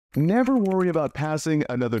Never worry about passing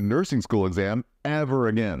another nursing school exam ever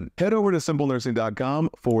again. Head over to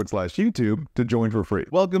SimpleNursing.com/YouTube to join for free.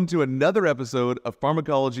 Welcome to another episode of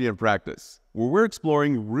Pharmacology in Practice, where we're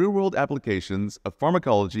exploring real-world applications of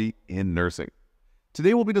pharmacology in nursing.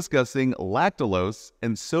 Today we'll be discussing lactulose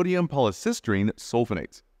and sodium polycistrine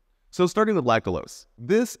sulfonate. So starting with lactulose,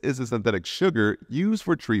 this is a synthetic sugar used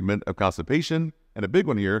for treatment of constipation, and a big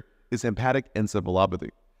one here is hepatic encephalopathy,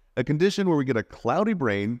 a condition where we get a cloudy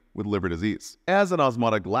brain with liver disease. As an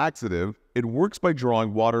osmotic laxative, it works by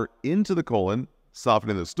drawing water into the colon,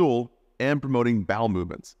 softening the stool, and promoting bowel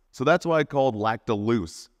movements. So that's why it's called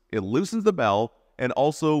lactulose. It loosens the bowel, and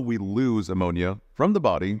also we lose ammonia from the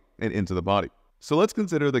body and into the body. So let's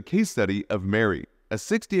consider the case study of Mary, a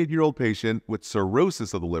 68-year-old patient with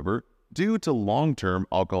cirrhosis of the liver due to long-term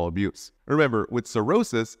alcohol abuse. Remember, with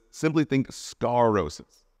cirrhosis, simply think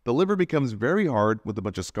scarosis. The liver becomes very hard with a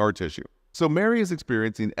bunch of scar tissue. So Mary is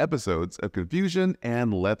experiencing episodes of confusion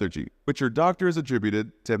and lethargy, which her doctors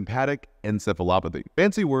attributed to hepatic encephalopathy.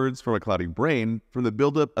 Fancy words from a cloudy brain from the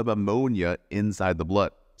buildup of ammonia inside the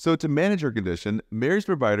blood. So to manage her condition, Mary's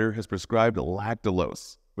provider has prescribed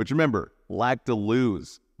lactulose, which remember,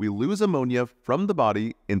 lactulose. We lose ammonia from the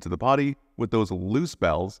body into the potty with those loose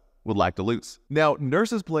bowels with lactulose. Now,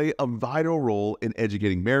 nurses play a vital role in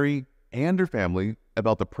educating Mary and her family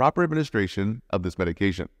about the proper administration of this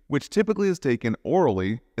medication, which typically is taken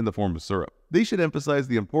orally in the form of syrup. They should emphasize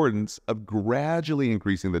the importance of gradually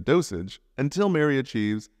increasing the dosage until Mary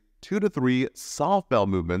achieves 2 to 3 soft bowel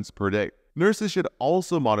movements per day. Nurses should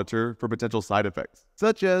also monitor for potential side effects,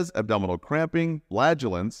 such as abdominal cramping,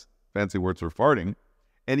 flatulence, fancy words for farting,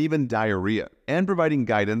 and even diarrhea, and providing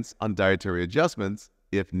guidance on dietary adjustments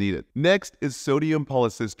if needed. Next is sodium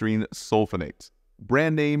polycistrine sulfonate,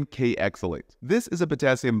 brand name K-Exolate. This is a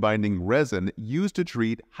potassium-binding resin used to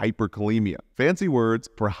treat hyperkalemia, fancy words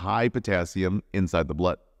for high potassium inside the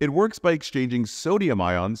blood. It works by exchanging sodium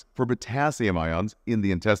ions for potassium ions in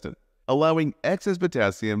the intestine, allowing excess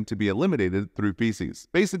potassium to be eliminated through feces,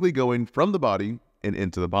 basically going from the body and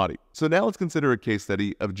into the body. So now let's consider a case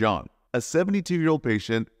study of John, a 72-year-old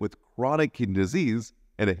patient with chronic kidney disease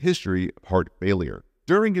and a history of heart failure.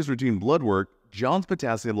 During his routine blood work, John's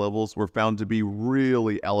potassium levels were found to be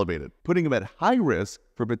really elevated, putting him at high risk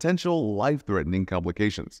for potential life-threatening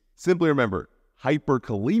complications. Simply remember,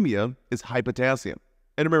 hyperkalemia is high potassium.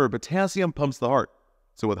 And remember, potassium pumps the heart.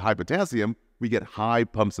 So with high potassium, we get high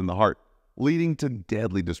pumps in the heart, leading to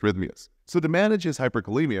deadly dysrhythmias. So to manage his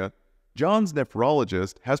hyperkalemia, John's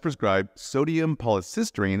nephrologist has prescribed sodium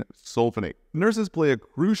polycistrine sulfonate. Nurses play a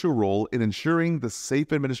crucial role in ensuring the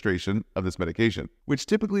safe administration of this medication, which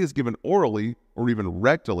typically is given orally or even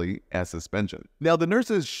rectally as suspension. Now, the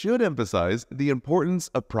nurses should emphasize the importance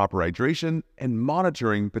of proper hydration and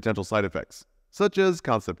monitoring potential side effects, such as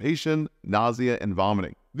constipation, nausea, and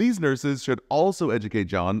vomiting. These nurses should also educate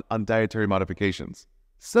John on dietary modifications,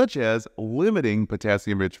 such as limiting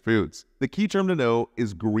potassium-rich foods. The key term to know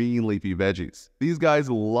is green leafy veggies. These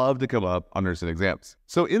guys love to come up on nursing exams.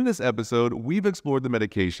 So in this episode, we've explored the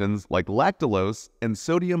medications like lactulose and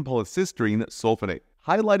sodium polycistrine sulfonate,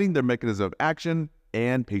 highlighting their mechanism of action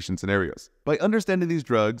and patient scenarios. By understanding these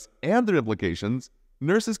drugs and their implications,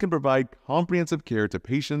 nurses can provide comprehensive care to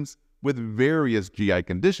patients with various GI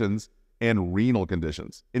conditions and renal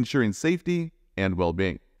conditions, ensuring safety and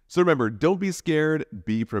well-being. So remember, don't be scared,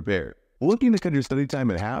 be prepared. Looking to cut your study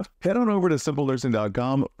time in half? Head on over to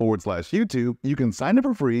SimpleNursing.com/YouTube. You can sign up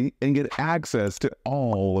for free and get access to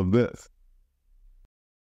all of this.